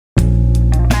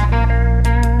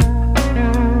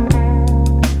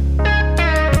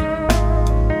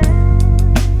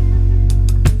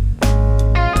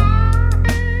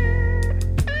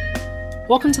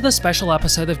Welcome to this special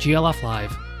episode of GLF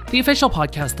Live, the official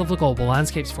podcast of the Global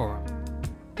Landscapes Forum.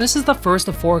 This is the first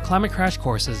of 4 Climate Crash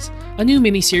courses, a new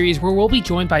mini-series where we'll be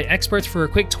joined by experts for a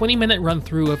quick 20-minute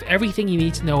run-through of everything you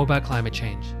need to know about climate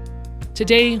change.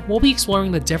 Today, we'll be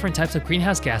exploring the different types of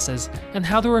greenhouse gases and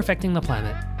how they're affecting the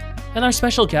planet. And our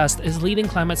special guest is leading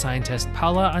climate scientist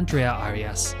Paula Andrea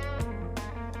Arias.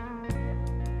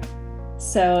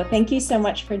 So thank you so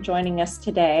much for joining us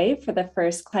today for the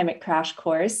first Climate Crash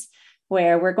course,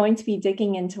 where we're going to be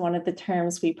digging into one of the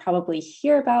terms we probably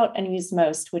hear about and use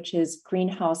most, which is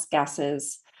greenhouse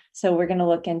gases. So we're going to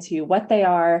look into what they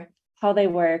are, how they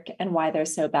work, and why they're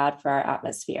so bad for our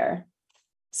atmosphere.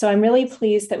 So I'm really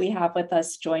pleased that we have with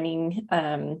us joining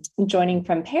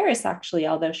from Paris, actually,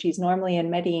 although she's normally in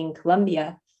Medellin,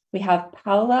 Colombia. We have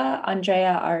Paula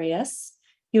Andrea Arias,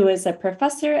 who is a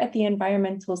professor at the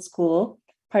Environmental School,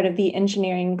 part of the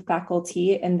engineering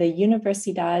faculty in the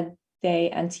Universidad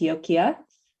de Antioquia,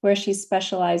 where she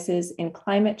specializes in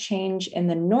climate change in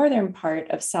the northern part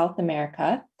of South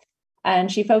America.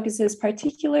 And she focuses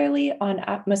particularly on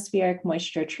atmospheric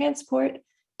moisture transport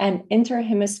and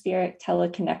interhemispheric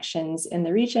teleconnections in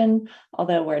the region,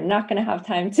 although we're not going to have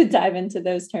time to dive into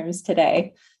those terms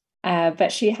today.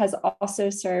 But she has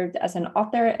also served as an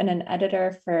author and an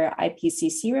editor for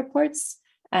IPCC reports.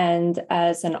 And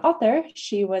as an author,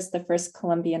 she was the first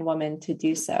Colombian woman to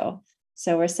do so.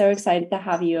 So we're so excited to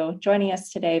have you joining us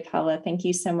today, Paula. Thank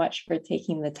you so much for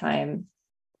taking the time.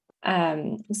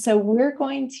 So we're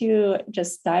going to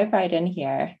just dive right in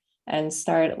here and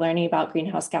start learning about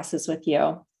greenhouse gases with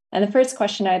you. And the first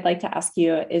question I'd like to ask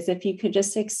you is if you could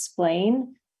just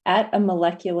explain at a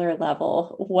molecular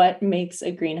level what makes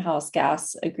a greenhouse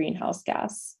gas a greenhouse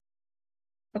gas.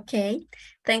 Okay,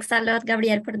 thanks a lot,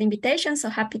 Gabriel, for the invitation. So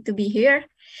happy to be here.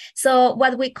 So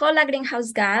what we call a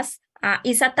greenhouse gas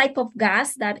is a type of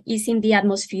gas that is in the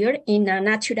atmosphere in a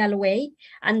natural way.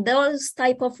 And those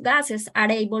type of gases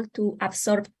are able to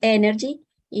absorb energy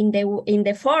in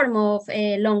the form of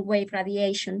long wave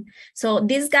radiation. So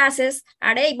these gases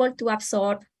are able to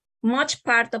absorb much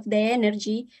part of the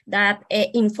energy that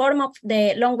in form of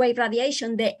the long wave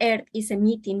radiation, the Earth is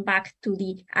emitting back to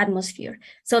the atmosphere.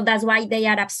 So that's why they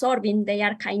are absorbing, they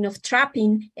are kind of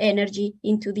trapping energy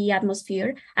into the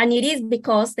atmosphere. And it is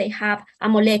because they have a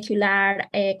molecular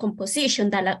composition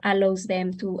that allows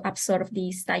them to absorb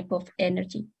this type of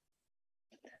energy.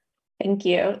 Thank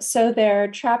you. So they're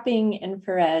trapping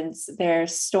infrareds, they're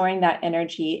storing that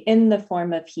energy in the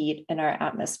form of heat in our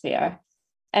atmosphere.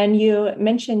 And you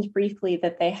mentioned briefly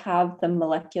that they have the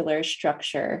molecular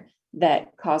structure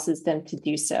that causes them to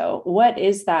do so. What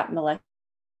is that molecular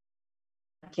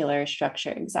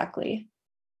structure exactly?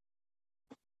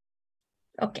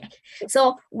 Okay,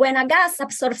 so when a gas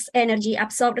absorbs energy,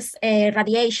 absorbs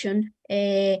radiation,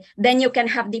 then you can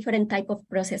have different type of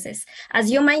processes.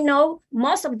 As you might know,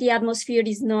 most of the atmosphere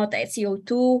is not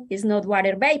CO2, is not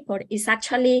water vapor, it's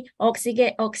actually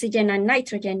oxygen and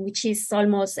nitrogen, which is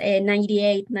almost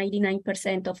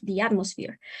 99% of the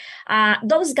atmosphere.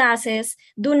 Those gases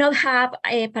do not have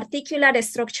a particular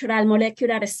structural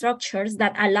molecular structures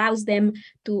that allows them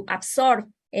to absorb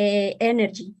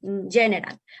energy in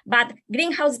general. But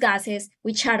greenhouse gases,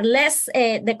 which are less,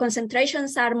 the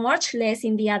concentrations are much less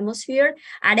in the atmosphere,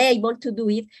 are able to do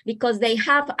it because they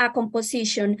have a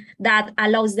composition that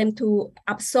allows them to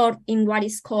absorb in what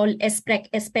is called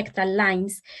spectral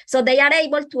lines. So they are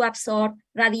able to absorb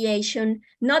radiation,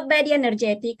 not very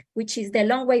energetic, which is the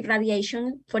long wave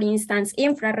radiation, for instance,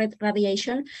 infrared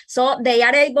radiation. So they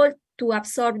are able to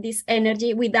absorb this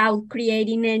energy without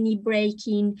creating any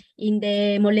breaking in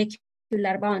the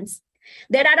molecular bonds.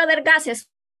 There are other gases,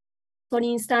 for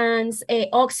instance,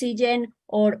 oxygen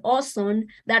or ozone,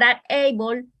 that are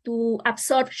able to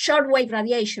absorb shortwave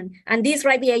radiation. And this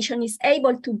radiation is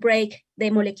able to break the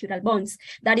molecular bonds.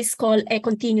 That is called a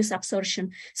continuous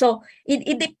absorption. So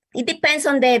it depends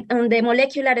on the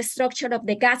molecular structure of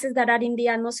the gases that are in the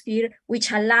atmosphere,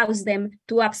 which allows them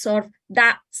to absorb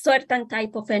that certain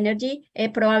type of energy,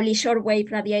 probably shortwave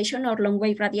radiation or long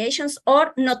wave radiations,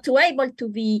 or not to able to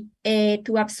be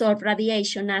to absorb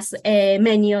radiation as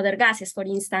many other gases, for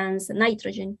instance,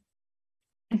 nitrogen.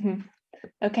 Mm-hmm.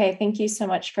 Okay, thank you so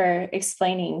much for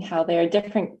explaining how there are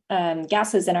different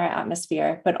gases in our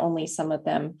atmosphere, but only some of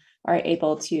them are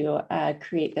able to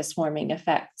create this warming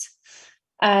effect.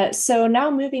 So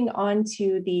now moving on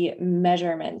to the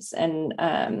measurements and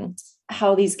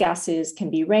how these gases can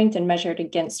be ranked and measured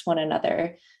against one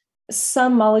another.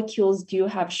 Some molecules do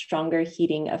have stronger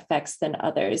heating effects than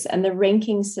others, and the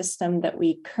ranking system that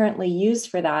we currently use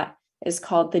for that is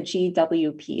called the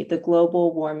GWP, the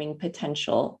global warming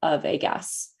potential of a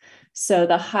gas. So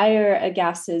the higher a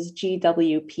gas's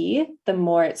GWP, the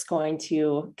more it's going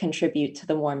to contribute to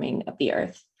the warming of the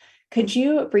Earth. Could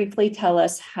you briefly tell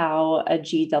us how a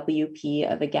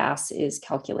GWP of a gas is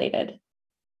calculated?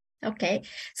 Okay,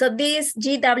 so this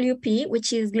GWP,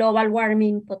 which is global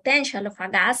warming potential of a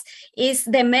gas, is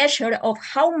the measure of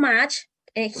how much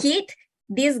heat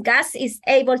this gas is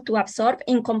able to absorb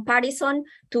in comparison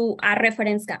to a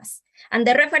reference gas. And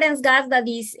the reference gas that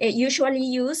is usually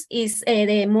used is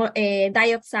carbon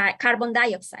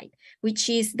dioxide, which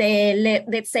is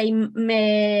let's say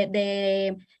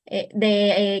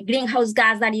the greenhouse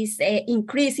gas that is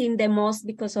increasing the most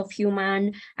because of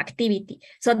human activity.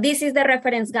 So this is the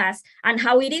reference gas. And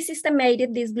how it is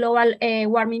estimated, this global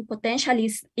warming potential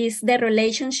is the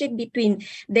relationship between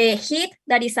the heat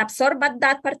that is absorbed by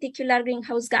that particular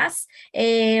greenhouse gas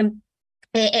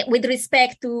with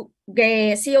respect to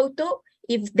the CO2,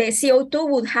 if the CO2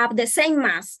 would have the same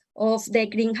mass of the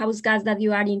greenhouse gas that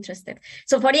you are interested.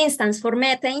 So for instance, for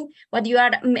methane, what you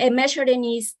are measuring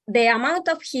is the amount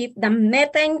of heat that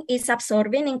methane is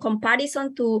absorbing in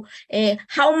comparison to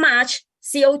how much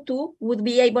CO2 would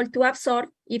be able to absorb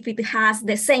if it has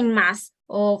the same mass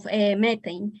of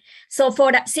methane. So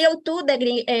for CO2,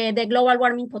 the global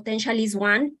warming potential is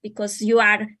 1 because you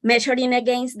are measuring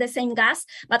against the same gas.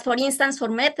 But for instance, for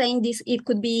methane, it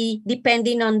could be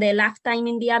depending on the lifetime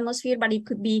in the atmosphere, but it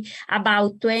could be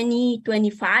about 20,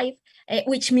 25,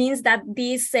 which means that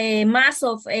this mass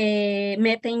of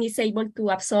methane is able to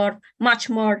absorb much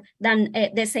more than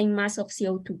the same mass of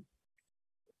CO2.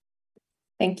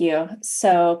 Thank you.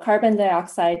 So carbon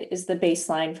dioxide is the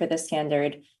baseline for the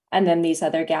standard, and then these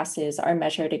other gases are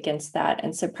measured against that.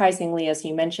 And surprisingly, as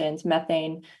you mentioned,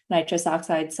 methane, nitrous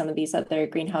oxide, some of these other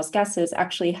greenhouse gases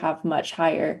actually have much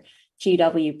higher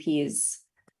GWPs.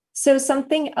 So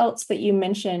something else that you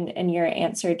mentioned in your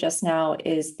answer just now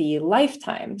is the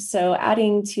lifetime. So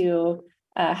adding to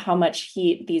how much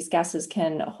heat these gases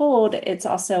can hold, it's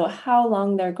also how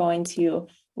long they're going to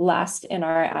last in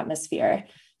our atmosphere.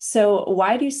 So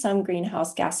why do some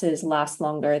greenhouse gases last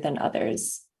longer than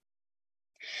others?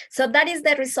 So that is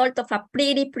the result of a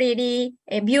pretty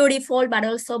beautiful, but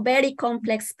also very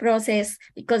complex process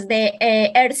because the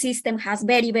Earth system has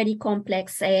very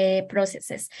complex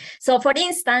processes. So for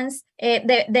instance,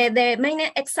 the main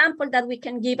example that we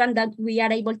can give and that we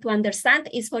are able to understand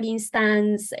is, for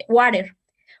instance, water.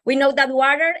 We know that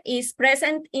water is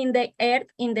present in the Earth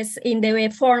in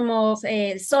the form of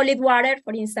solid water,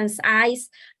 for instance, ice.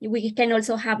 We can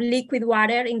also have liquid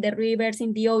water in the rivers,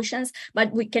 in the oceans,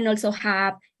 but we can also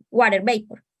have water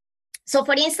vapor. So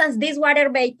for instance, this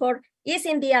water vapor is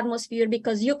in the atmosphere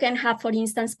because you can have, for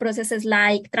instance, processes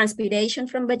like transpiration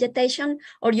from vegetation,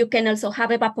 or you can also have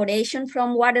evaporation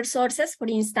from water sources, for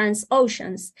instance,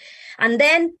 oceans. And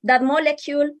then that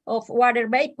molecule of water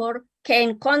vapor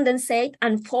can condensate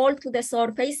and fall to the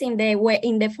surface in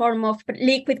the form of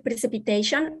liquid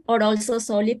precipitation or also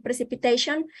solid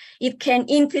precipitation. It can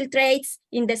infiltrate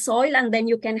in the soil, and then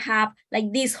you can have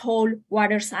like this whole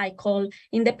water cycle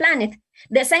in the planet.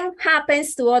 The same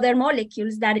happens to other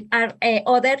molecules that are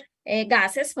other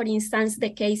gases, for instance, the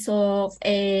case of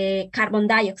carbon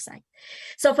dioxide.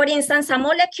 So for instance, a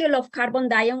molecule of carbon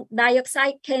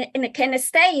dioxide can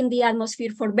stay in the atmosphere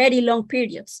for very long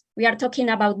periods. We are talking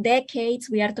about decades,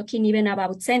 we are talking even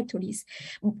about centuries.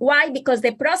 Why? Because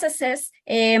the processes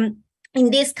in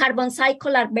this carbon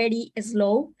cycle are very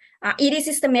slow. It is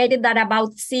estimated that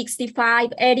about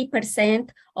 65–80%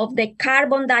 of the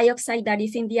carbon dioxide that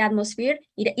is in the atmosphere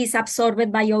is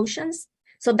absorbed by oceans.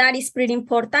 So that is pretty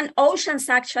important. Oceans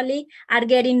actually are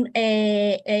getting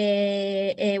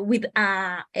with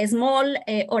a small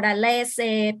or a less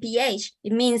pH.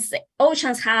 It means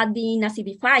oceans have been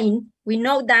acidifying. We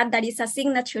know that that is a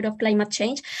signature of climate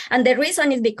change. And the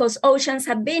reason is because oceans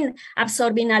have been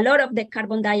absorbing a lot of the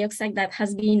carbon dioxide that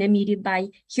has been emitted by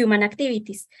human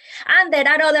activities. And there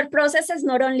are other processes,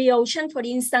 not only ocean. For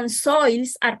instance,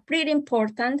 soils are pretty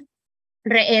important.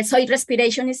 Soil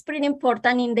respiration is pretty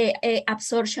important in the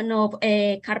absorption of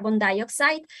carbon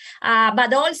dioxide,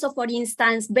 but also, for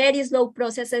instance, very slow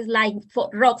processes like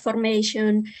rock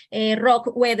formation, rock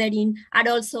weathering are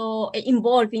also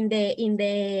involved in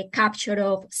the capture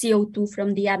of CO2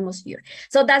 from the atmosphere.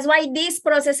 So that's why these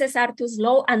processes are too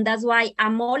slow, and that's why a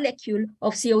molecule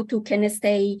of CO2 can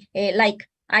stay, like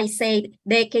I said,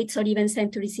 decades or even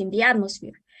centuries in the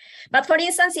atmosphere. But for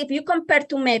instance, if you compare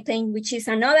to methane, which is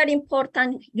another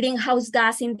important greenhouse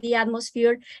gas in the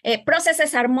atmosphere,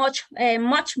 processes are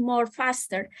much more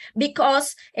faster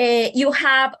because you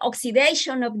have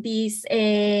oxidation of this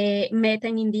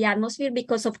methane in the atmosphere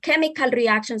because of chemical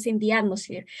reactions in the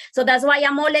atmosphere. So that's why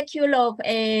a molecule of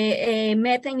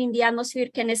methane in the atmosphere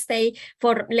can stay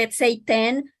for, let's say,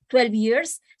 10, 12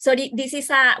 years. So this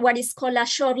is what is called a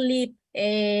short-lived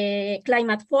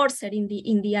climate forcer in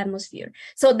the atmosphere.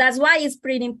 So that's why it's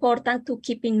pretty important to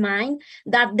keep in mind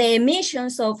that the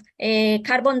emissions of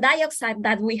carbon dioxide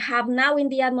that we have now in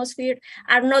the atmosphere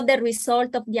are not the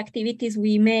result of the activities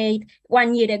we made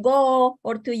 1 year ago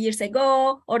or 2 years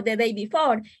ago or the day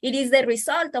before. It is the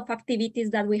result of activities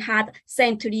that we had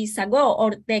centuries ago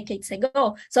or decades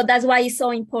ago. So that's why it's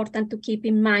so important to keep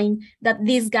in mind that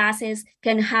these gases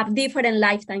can have different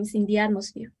lifetimes in the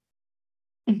atmosphere.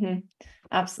 Mm-hmm.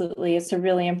 Absolutely. It's a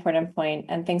really important point.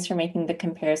 And thanks for making the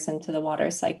comparison to the water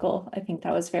cycle. I think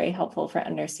that was very helpful for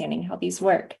understanding how these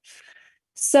work.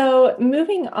 So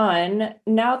moving on,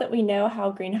 now that we know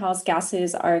how greenhouse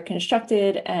gases are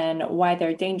constructed and why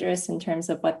they're dangerous in terms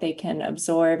of what they can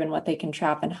absorb and what they can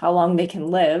trap and how long they can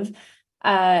live,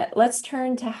 let's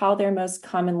turn to how they're most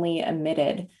commonly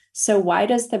emitted. So why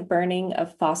does the burning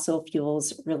of fossil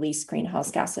fuels release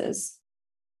greenhouse gases?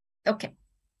 Okay.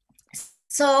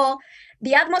 So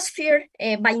the atmosphere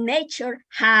by nature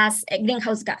has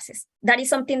greenhouse gases. That is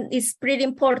something is pretty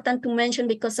important to mention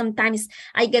because sometimes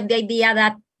I get the idea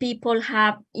that people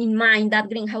have in mind that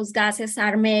greenhouse gases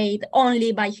are made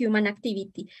only by human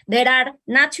activity. There are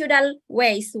natural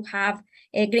ways to have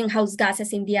greenhouse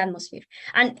gases in the atmosphere.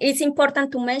 And it's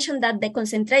important to mention that the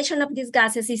concentration of these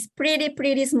gases is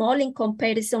pretty small in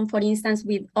comparison, for instance,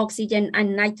 with oxygen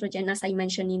and nitrogen, as I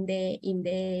mentioned in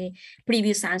the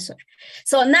previous answer.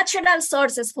 So natural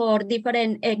sources for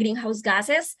different greenhouse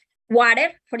gases.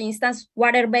 Water, for instance,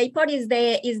 water vapor is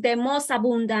the most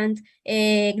abundant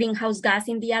greenhouse gas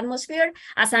in the atmosphere.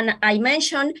 As I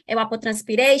mentioned,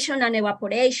 evapotranspiration and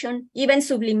evaporation, even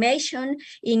sublimation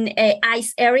in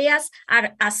ice areas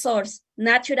are a source,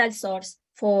 natural source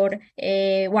for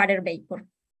water vapor.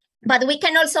 But we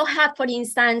can also have, for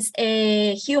instance,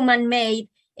 human-made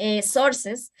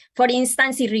sources, for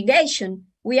instance, irrigation.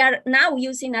 We are now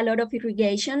using a lot of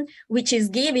irrigation, which is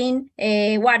giving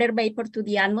water vapor to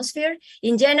the atmosphere.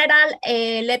 In general,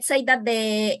 let's say that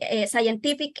the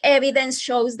scientific evidence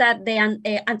shows that the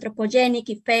anthropogenic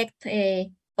effect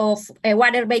of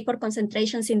water vapor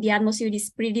concentrations in the atmosphere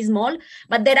is pretty small,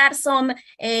 but there are some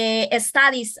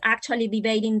studies actually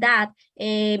debating that,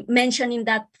 mentioning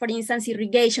that, for instance,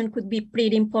 irrigation could be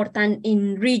pretty important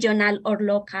in regional or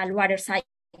local water cycles.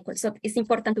 So it's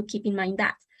important to keep in mind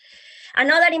that.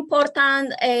 Another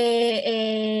important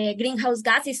greenhouse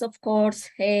gas is, of course,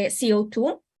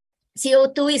 CO2.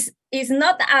 CO2 is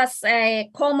not as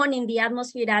common in the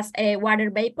atmosphere as water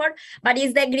vapor, but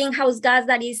is the greenhouse gas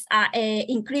that is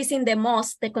increasing the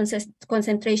most the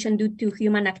concentration due to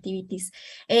human activities.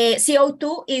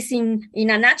 CO2 is in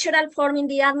a natural form in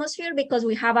the atmosphere because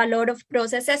we have a lot of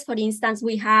processes. For instance,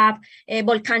 we have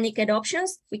volcanic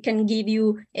eruptions. We can give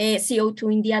you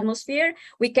CO2 in the atmosphere.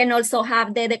 We can also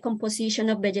have the decomposition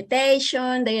of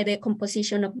vegetation, the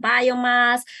decomposition of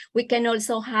biomass. We can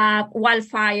also have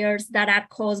wildfires that are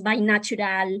caused by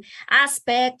natural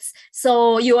aspects.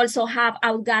 So you also have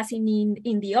outgassing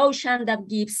in the ocean that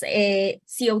gives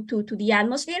CO2 to the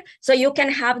atmosphere. So you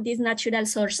can have these natural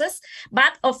sources,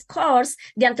 but of course,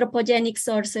 the anthropogenic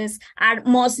sources are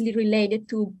mostly related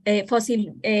to fossil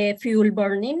fuel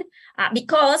burning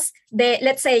because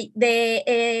let's say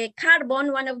the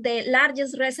carbon, one of the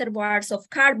largest reservoirs of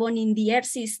carbon in the Earth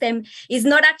system, is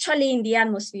not actually in the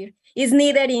atmosphere. Is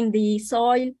neither in the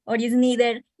soil or is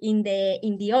neither in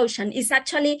the ocean. It's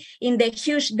actually in the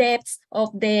huge depths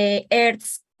of the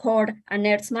Earth's core and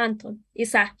Earth's mantle.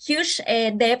 It's a huge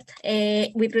depth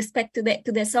with respect to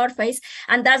the surface,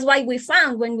 and that's why we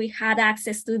found when we had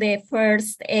access to the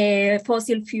first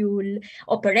fossil fuel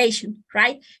operation,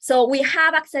 right? So we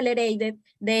have accelerated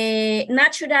the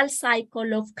natural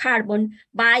cycle of carbon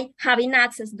by having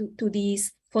access to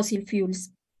these fossil fuels.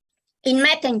 In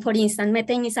methane, for instance,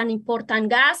 methane is an important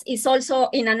gas. It's also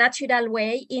in a natural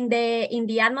way in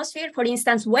the atmosphere. For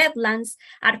instance, wetlands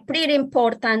are pretty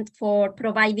important for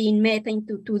providing methane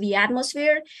to the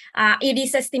atmosphere. It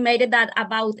is estimated that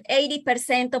about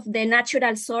 80% of the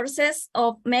natural sources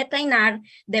of methane are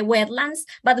the wetlands,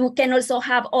 but we can also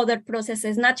have other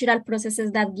processes, natural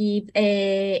processes that give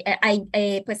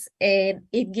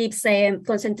it gives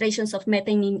concentrations of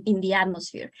methane in the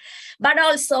atmosphere. But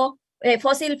also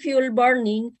fossil fuel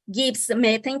burning gives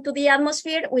methane to the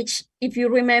atmosphere, which, if you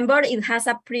remember, it has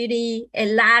a pretty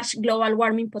large global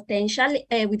warming potential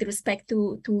with respect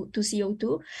to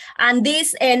CO2. And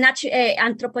these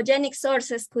anthropogenic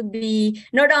sources could be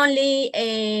not only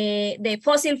the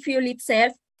fossil fuel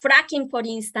itself, fracking, for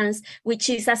instance, which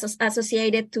is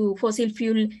associated to fossil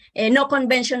fuel, no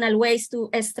conventional ways to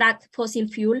extract fossil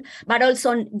fuel, but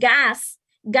also gas.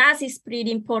 Gas is pretty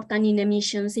important in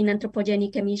emissions, in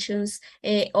anthropogenic emissions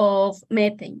of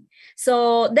methane.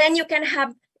 So then you can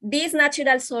have these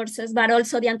natural sources, but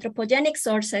also the anthropogenic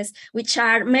sources, which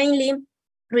are mainly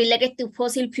related to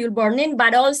fossil fuel burning,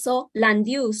 but also land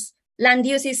use. Land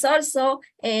use is also,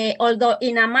 although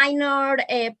in a minor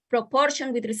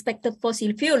proportion with respect to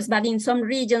fossil fuels, but in some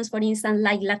regions, for instance,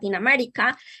 like Latin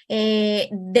America,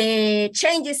 the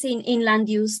changes in land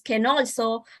use can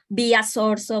also be a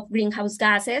source of greenhouse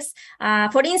gases.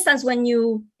 For instance, when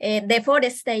you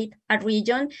deforestate a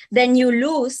region, then you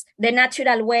lose the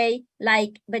natural way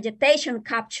like vegetation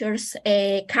captures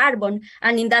carbon,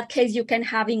 and in that case, you can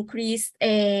have increased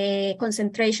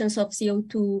concentrations of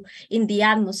CO2 in the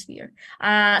atmosphere.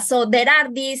 So there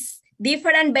are these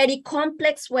different, very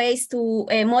complex ways to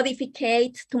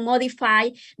modify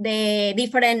the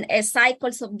different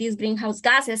cycles of these greenhouse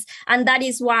gases. And that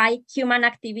is why human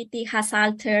activity has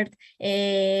altered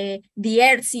the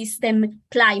Earth system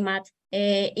climate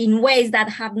in ways that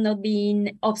have not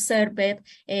been observed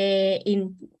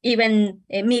in even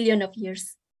a million of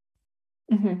years.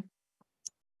 Mm-hmm.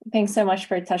 Thanks so much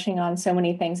for touching on so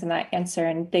many things in that answer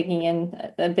and digging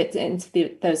in a bit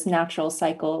into those natural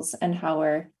cycles and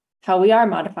how we are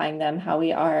modifying them, how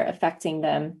we are affecting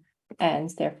them,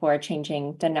 and therefore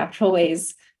changing the natural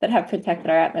ways that have protected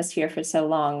our atmosphere for so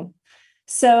long.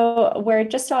 So we're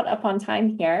just about up on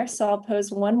time here. So I'll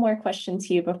pose one more question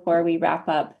to you before we wrap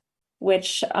up,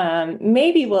 which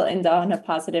maybe will end on a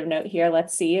positive note here.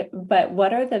 Let's see. But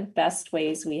what are the best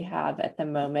ways we have at the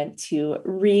moment to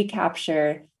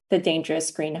recapture the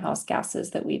dangerous greenhouse gases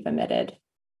that we've emitted?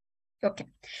 Okay.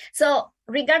 So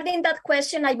regarding that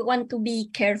question, I want to be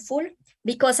careful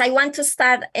because I want to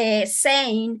start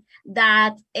saying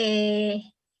that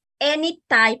any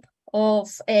type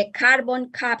of carbon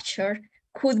capture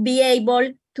could be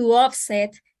able to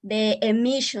offset the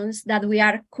emissions that we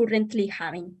are currently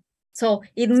having. So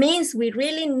it means we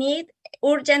really need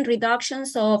urgent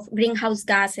reductions of greenhouse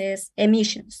gases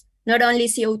emissions, not only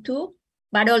CO2,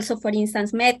 but also, for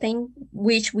instance, methane,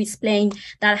 which we explained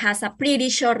that has a pretty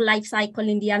short life cycle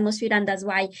in the atmosphere, and that's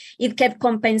why it can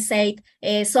compensate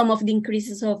some of the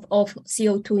increases of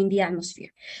CO2 in the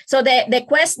atmosphere. So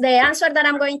the answer that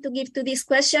I'm going to give to this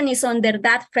question is under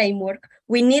that framework.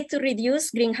 We need to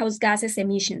reduce greenhouse gases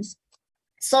emissions.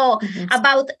 So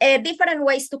about different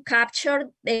ways to capture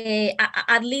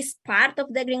at least part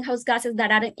of the greenhouse gases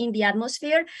that are in the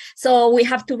atmosphere. So we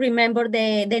have to remember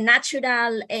the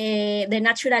natural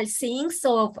sinks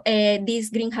of these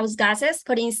greenhouse gases.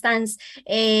 For instance,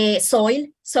 soil.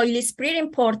 Soil is pretty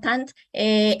important,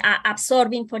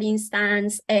 absorbing, for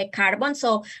instance, carbon.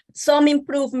 So some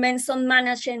improvements on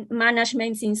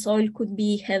management in soil could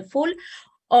be helpful.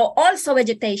 Or also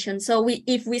vegetation. So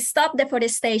if we stop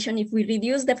deforestation, if we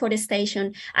reduce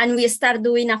deforestation, and we start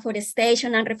doing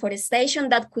afforestation and reforestation,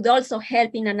 that could also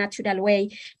help in a natural way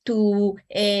to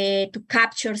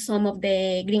capture some of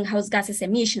the greenhouse gases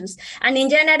emissions. And in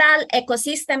general,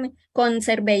 ecosystem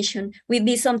conservation will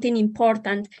be something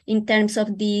important in terms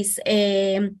of these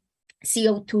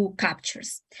CO2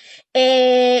 captures.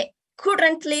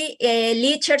 Currently,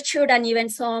 literature and even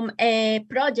some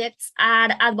projects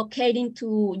are advocating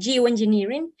to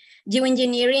geoengineering.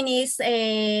 Geoengineering is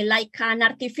like an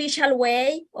artificial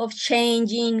way of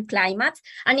changing climate.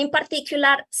 And in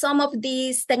particular, some of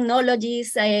these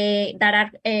technologies that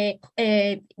are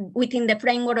within the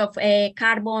framework of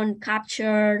carbon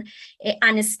capture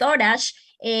and storage,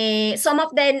 some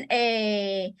of them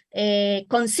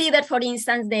consider, for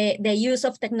instance, the use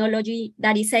of technology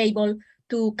that is able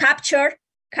to capture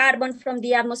carbon from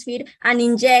the atmosphere and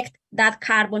inject that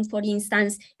carbon, for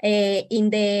instance, in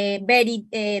the very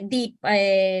deep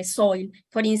soil,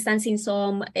 for instance, in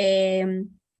some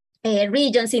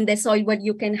regions in the soil where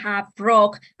you can have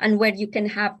rock and where you can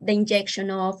have the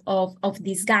injection of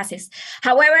these gases.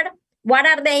 However, what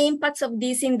are the impacts of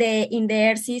this in the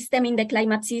air system, in the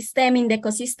climate system, in the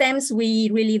ecosystems? We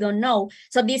really don't know.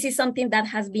 So this is something that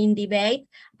has been debated.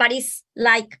 but it's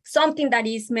like something that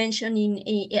is mentioned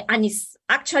and is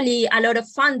actually a lot of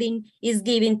funding is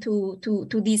given to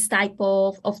this type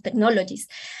of technologies.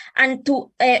 And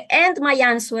to end my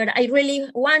answer, I really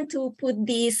want to put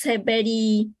this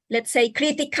very, let's say,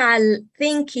 critical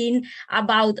thinking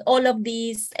about all of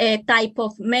these type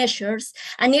of measures.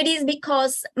 And it is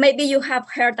because maybe you have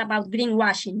heard about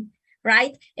greenwashing,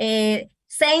 right?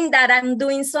 Saying that I'm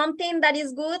doing something that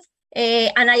is good,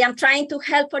 and I am trying to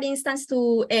help, for instance,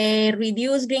 to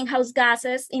reduce greenhouse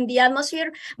gases in the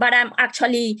atmosphere, but I'm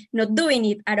actually not doing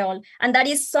it at all. And that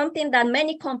is something that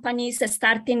many companies,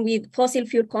 starting with fossil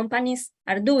fuel companies,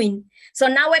 are doing. So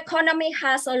now economy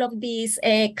has all of these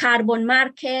carbon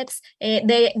markets.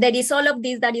 There is all of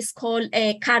this that is called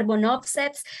carbon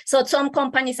offsets. So some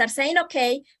companies are saying,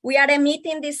 okay, we are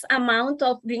emitting this amount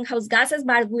of greenhouse gases,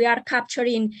 but we are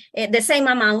capturing the same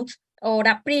amount or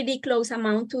a pretty close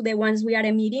amount to the ones we are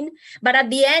emitting. But at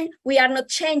the end, we are not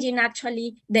changing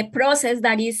actually the process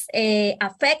that is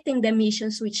affecting the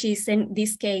emissions, which is in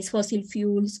this case, fossil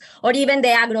fuels, or even the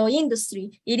agro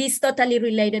industry. It is totally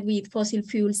related with fossil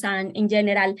fuels and in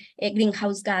general,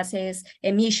 greenhouse gases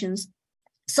emissions.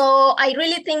 So I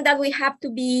really think that we have to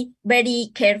be very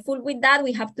careful with that.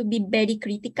 We have to be very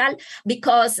critical,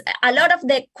 because a lot of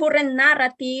the current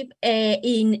narrative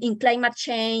in climate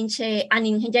change and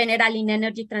in general in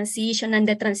energy transition and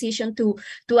the transition to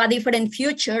a different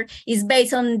future is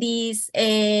based on this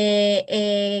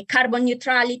carbon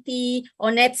neutrality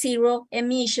or net zero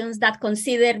emissions that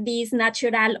consider these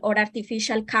natural or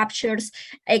artificial captures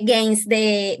against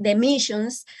the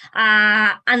emissions.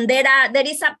 And there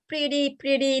is a pretty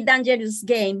dangerous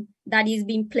game that is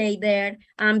being played there,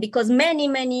 because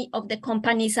many of the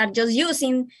companies are just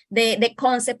using the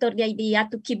concept or the idea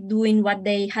to keep doing what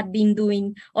they have been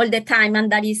doing all the time,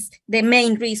 and that is the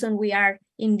main reason we are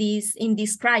in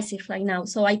this crisis right now.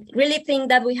 So I really think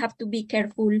that we have to be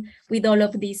careful with all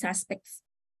of these aspects.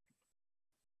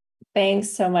 Thanks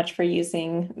so much for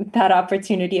using that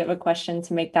opportunity of a question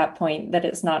to make that point, that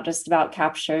it's not just about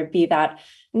capture, be that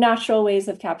natural ways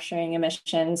of capturing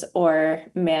emissions or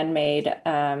man-made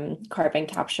carbon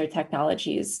capture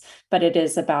technologies, but it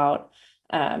is about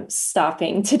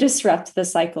stopping to disrupt the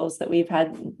cycles that we've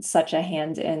had such a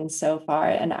hand in so far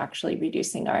and actually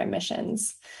reducing our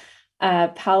emissions.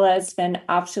 Paula, it's been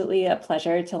absolutely a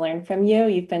pleasure to learn from you.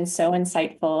 You've been so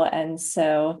insightful and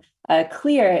so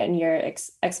clear in your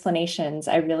explanations.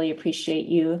 I really appreciate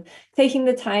you taking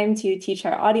the time to teach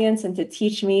our audience and to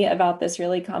teach me about this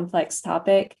really complex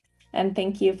topic. And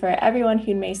thank you for everyone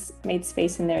who made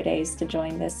space in their days to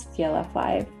join this GLF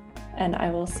Live. And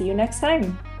I will see you next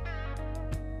time.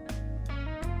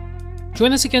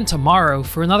 Join us again tomorrow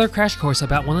for another crash course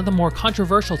about one of the more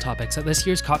controversial topics at this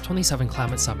year's COP27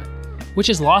 Climate Summit, which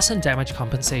is loss and damage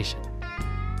compensation.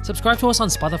 Subscribe to us on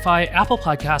Spotify, Apple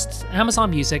Podcasts,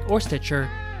 Amazon Music, or Stitcher,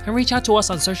 and reach out to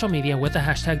us on social media with the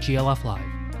hashtag GLFLive.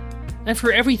 And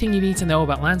for everything you need to know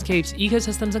about landscapes,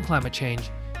 ecosystems, and climate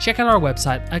change, check out our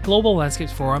website at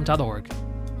globallandscapesforum.org.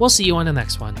 We'll see you on the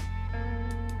next one.